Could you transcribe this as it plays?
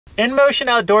In Motion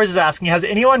Outdoors is asking, has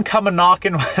anyone come a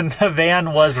knocking when the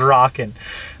van was rocking?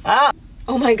 Ah.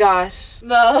 Oh my gosh.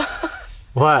 No.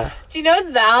 What? Do you know it's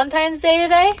Valentine's Day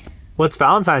today? What's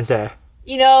Valentine's Day?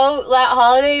 You know, that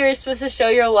holiday you're supposed to show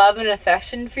your love and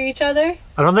affection for each other?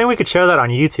 I don't think we could show that on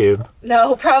YouTube.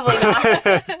 No, probably not.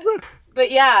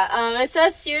 But yeah, it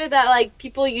says here that like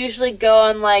people usually go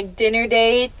on like dinner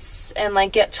dates and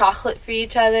like get chocolate for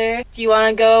each other. Do you want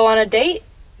to go on a date?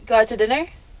 Go out to dinner?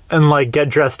 And like get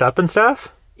dressed up and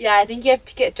stuff? Yeah, I think you have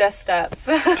to get dressed up.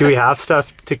 Do we have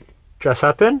stuff to dress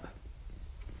up in?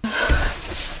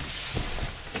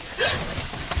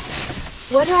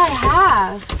 What do I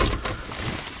have?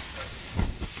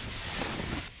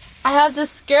 I have the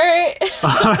skirt.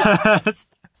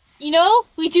 You know,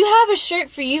 we do have a shirt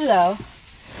for you though.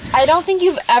 I don't think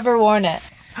you've ever worn it.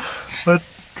 What?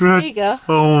 There you go.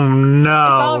 Oh no.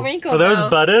 It's all wrinkled. Are those though.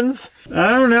 buttons? I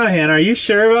don't know, Hannah. Are you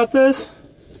sure about this?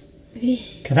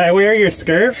 Can I wear your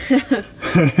skirt? Can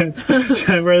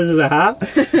I wear this as a hat?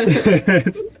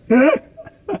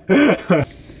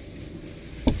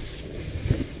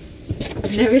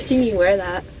 I've never seen you wear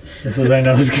that. This is, I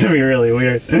know, it's gonna be really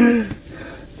weird.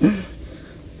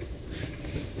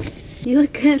 You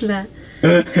look good in that.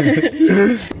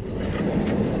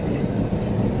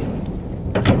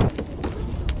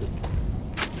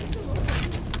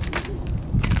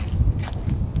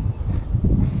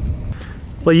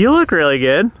 Well, you look really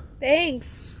good.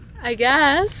 Thanks, I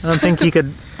guess. I don't think you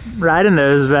could ride in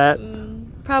those, but...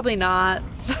 Probably not.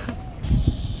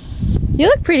 You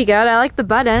look pretty good. I like the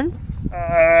buttons.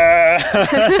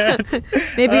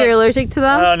 Maybe you're allergic to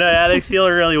them? Oh no, yeah, they feel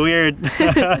really weird.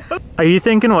 Are you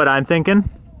thinking what I'm thinking?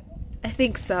 I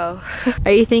think so.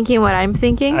 Are you thinking what I'm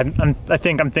thinking? I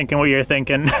think I'm thinking what you're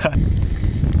thinking.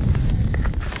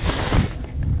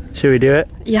 Should we do it?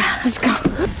 Yeah, let's go.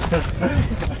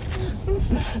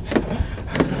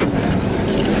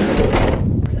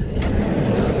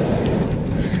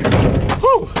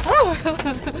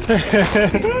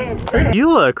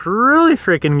 You look really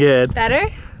freaking good. Better?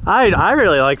 I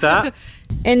really like that.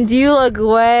 And you look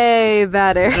way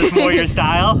better. Is this more your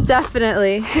style?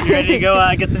 Definitely. You ready to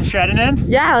go get some shredding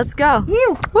in? Yeah, let's go.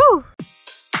 Woo! Woo!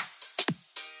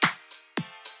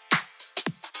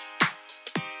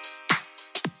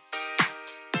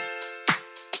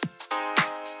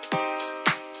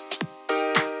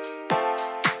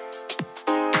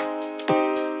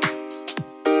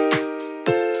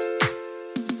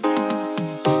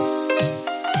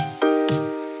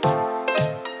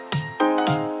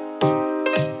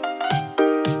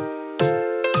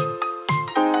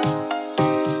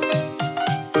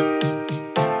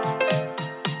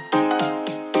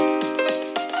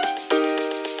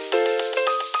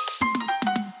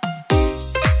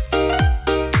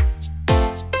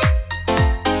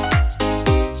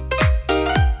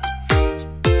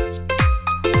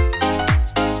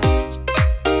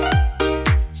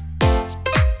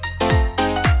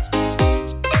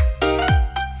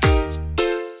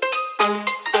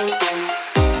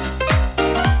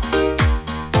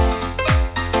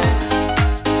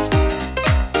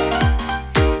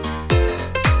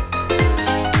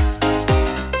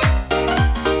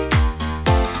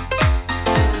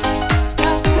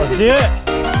 Let's do it.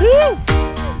 Woo!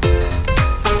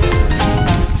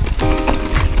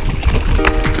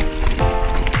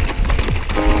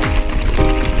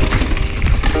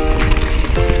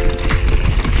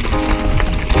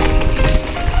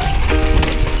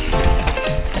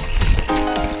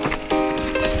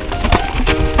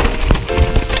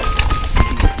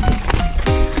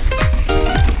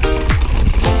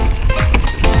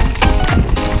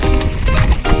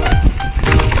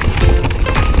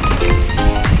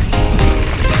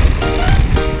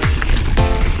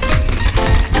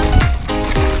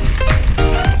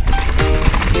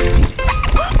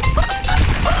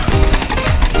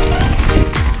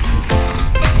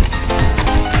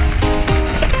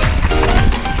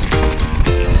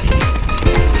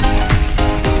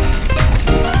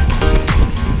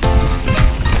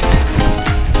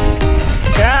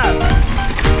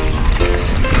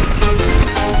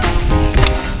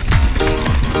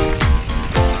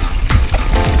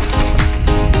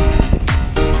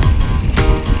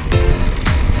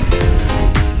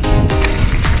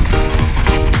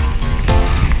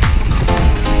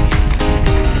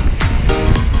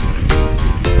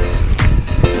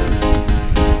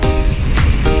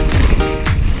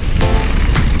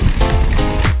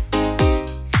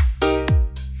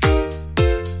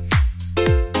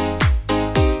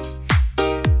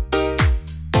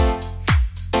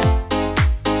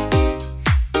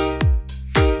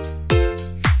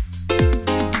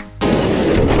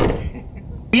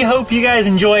 we hope you guys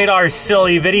enjoyed our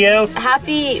silly video.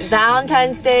 Happy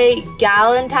Valentine's Day,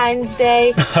 Galentine's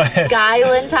Day,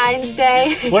 Guylentine's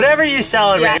Day. Whatever you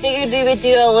celebrate. Yeah, I figured we would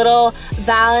do a little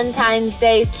Valentine's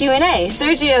Day Q&A.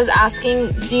 Sergio's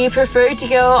asking, do you prefer to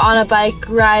go on a bike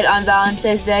ride on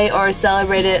Valentine's Day or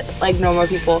celebrate it like normal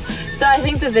people? So I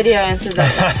think the video answered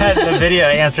that. The video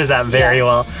answers that very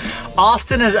well.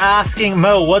 Austin is asking,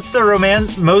 Mo, what's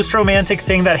the most romantic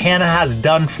thing that Hannah has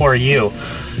done for you?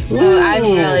 Oh, I'm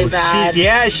really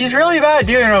bad. She's really bad at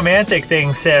doing romantic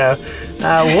things, so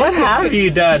what have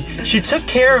you done? She took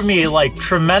care of me like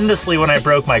tremendously when I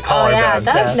broke my collarbone. Oh yeah,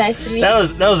 that was nice of me. That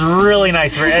was really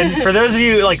nice of her. And for those of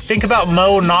you, like, think about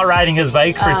Mo not riding his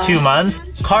bike for 2 months.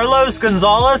 Carlos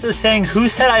Gonzalez is saying, who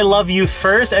said I love you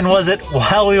first, and was it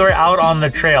while we were out on the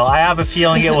trail? I have a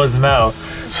feeling it was Mo.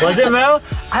 Was it Mo?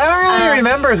 I don't really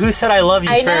remember who said I love you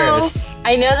first.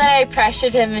 I know that I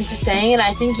pressured him into saying it.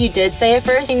 I think you did say it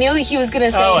first. I knew he was going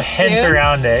to say it hint soon.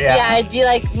 around it, yeah. Yeah, I'd be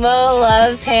like, Mo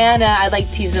loves Hannah. I'd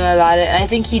like tease him about it. And I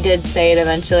think he did say it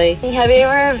eventually. Have you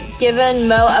ever given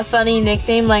Mo a funny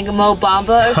nickname like Mo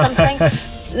Bamba or something?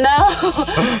 No.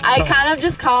 I kind of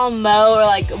just call him Mo or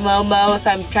like Mo if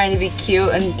I'm trying to be cute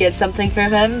and get something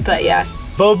from him. But yeah.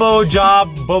 Bobo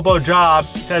Job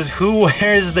says, who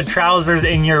wears the trousers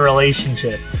in your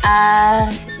relationship?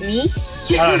 Me?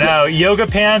 I don't know. Yoga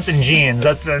pants and jeans.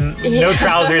 That's no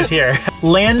trousers here.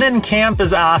 Landon Camp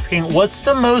is asking, what's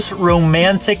the most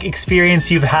romantic experience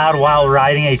you've had while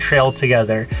riding a trail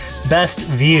together? Best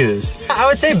views. I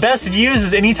would say best views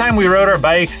is anytime we rode our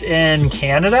bikes in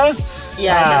Canada.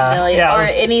 Yeah, definitely. Yeah, or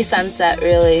any sunset,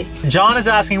 really. John is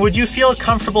asking, would you feel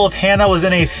comfortable if Hannah was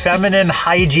in a feminine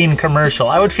hygiene commercial?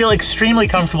 I would feel extremely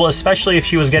comfortable, especially if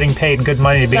she was getting paid good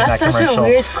money to be in that commercial. That's such a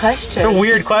weird question. It's a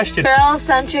weird question. Girl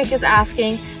Centric is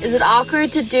asking, is it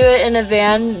awkward to do it in a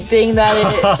van, being that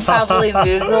it probably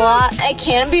moves a lot? It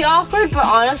can be awkward, but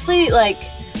honestly, like,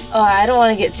 I don't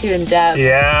want to get too in depth.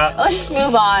 Yeah. Let's just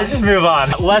move on. Let's just move on.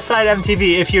 Westside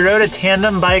MTV, if you rode a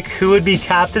tandem bike, who would be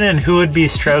captain and who would be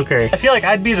stoker? I feel like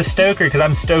I'd be the stoker because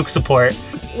I'm stoke support.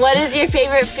 What is your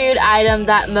favorite food item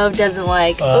that Mo doesn't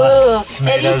like? Ooh,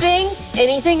 tomatoes.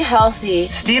 Anything healthy.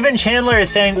 Steven Chandler is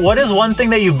saying, what is one thing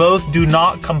that you both do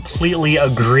not completely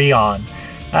agree on?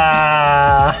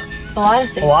 A lot of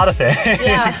things. A lot of things.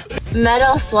 Yeah.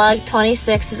 Metal Slug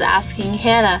 26 is asking,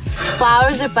 Hannah,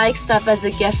 flowers or bike stuff as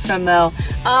a gift from Mo?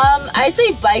 I'd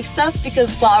say bike stuff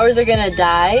because flowers are gonna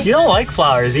die. You don't like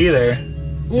flowers either.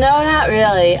 No, not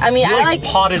really. I mean, I like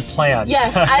potted plants.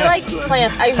 Yes, I like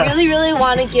plants. I really, really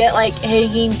want to get like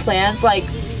hanging plants, like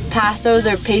pathos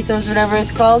or pathos, whatever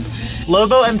it's called.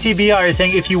 Lobo MTBR is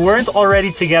saying, if you weren't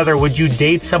already together, would you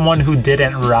date someone who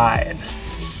didn't ride?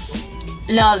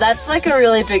 No, that's like a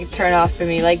really big turnoff for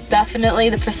me. Like, definitely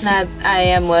the person I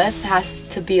am with has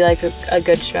to be like a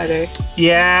good shredder.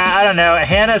 Yeah, I don't know.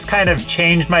 Hannah's kind of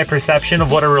changed my perception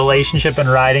of what a relationship and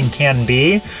riding can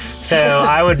be. So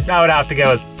I would have to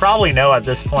go with probably no at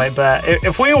this point. But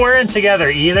if we weren't together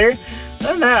either, I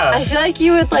don't know. I feel like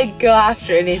you would like go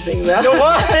after anything though.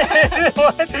 What?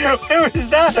 Where was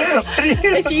that?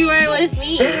 If you weren't with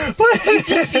me, you'd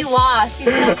just be lost.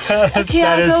 You'd be like, okay,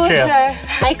 I'll go with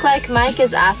her. Mike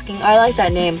is asking, I like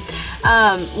that name.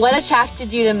 What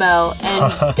attracted you to Mo?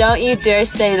 And don't you dare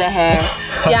say the hair.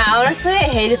 Yeah, honestly, I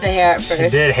hated the hair at first. She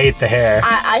did hate the hair.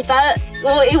 I thought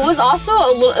it was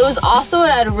also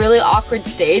at a really awkward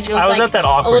stage. It was, I was at that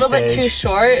awkward stage. A little bit too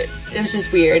short. It was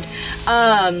just weird.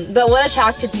 But what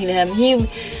attracted me to him?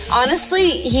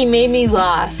 He made me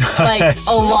laugh, like,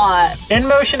 a lot. In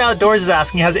Motion Outdoors is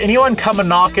asking, has anyone come a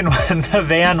knockin' when the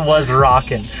van was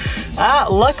rockin'?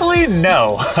 Luckily,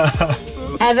 no.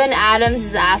 Evan Adams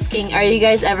is asking, are you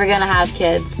guys ever gonna have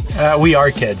kids? We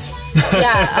are kids.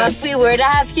 Yeah, if we were to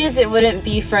have kids, it wouldn't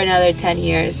be for another 10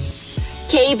 years.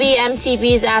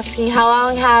 KBMTB is asking, how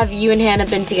long have you and Hannah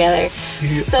been together?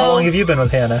 How long have you been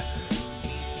with Hannah?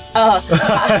 Oh,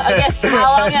 I guess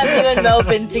how long have you and Mo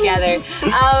been together?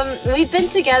 We've been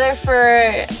together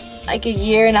for like a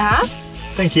year and a half.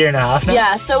 I think a year and a half now.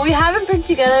 Yeah, so we haven't been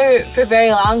together for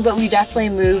very long, but we definitely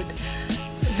moved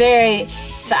very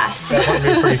fast. Definitely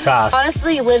moved pretty fast.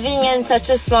 Honestly, living in such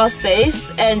a small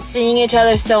space and seeing each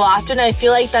other so often, I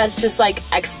feel like that's just like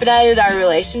expedited our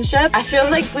relationship. I feel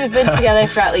like we've been together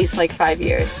for at least like 5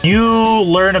 years. You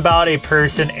learn about a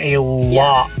person a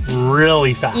lot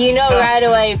really fast. You know right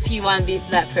away if you want to be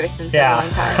that person for a long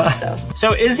time.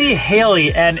 So Izzy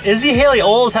Haley, and Izzy Haley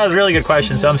always has really good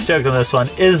questions, so I'm stoked on this one.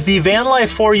 Is the van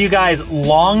life for you guys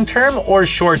long-term or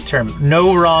short-term?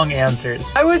 No wrong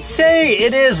answers. I would say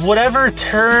it is whatever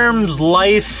terms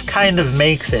life kind of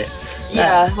makes it.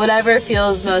 Yeah, whatever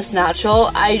feels most natural.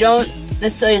 I don't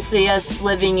necessarily see us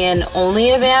living in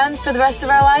only a van for the rest of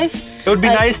our life. It would be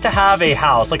nice to have a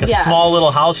house, like a small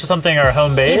little house or something, or a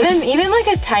home base. Even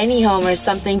like a tiny home or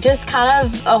something, just kind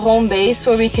of a home base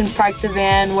where we can park the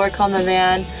van, work on the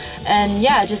van, and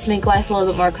yeah, just make life a little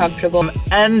bit more comfortable.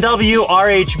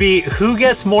 NWRHB, who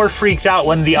gets more freaked out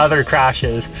when the other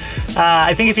crashes?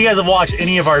 I think if you guys have watched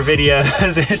any of our videos,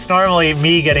 it's normally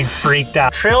me getting freaked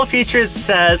out. Trail Features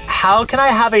says, how can I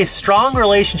have a strong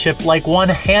relationship like one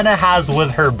Hannah has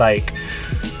with her bike?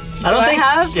 I don't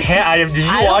think. Did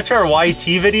you watch our YT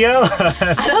video?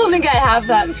 I don't think I have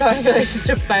that strong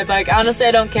relationship with my bike. Honestly, I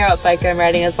don't care what bike I'm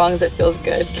riding as long as it feels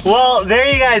good. Well, there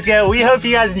you guys go. We hope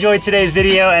you guys enjoyed today's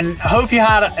video and hope you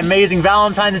had an amazing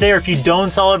Valentine's Day, or if you don't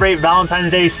celebrate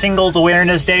Valentine's Day, Singles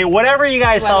Awareness Day, whatever you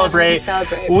guys celebrate,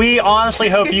 we honestly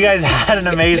hope you guys had an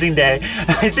amazing day.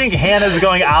 I think Hannah's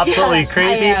going absolutely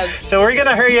crazy. So we're going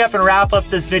to hurry up and wrap up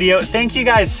this video. Thank you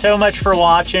guys so much for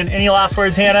watching. Any last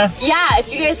words, Hannah? Yeah,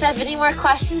 if you guys have any more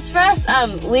questions for us,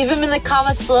 leave them in the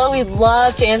comments below. We'd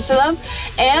love to answer them.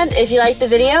 And if you like the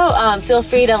video, feel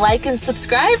free to like and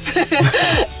subscribe.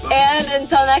 And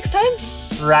until next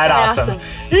time, ride awesome.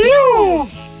 Ew!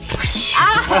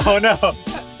 Ah! Oh no.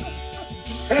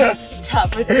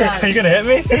 Top with that. Are you gonna hit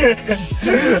me?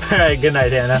 All right, good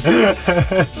night,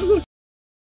 Hannah.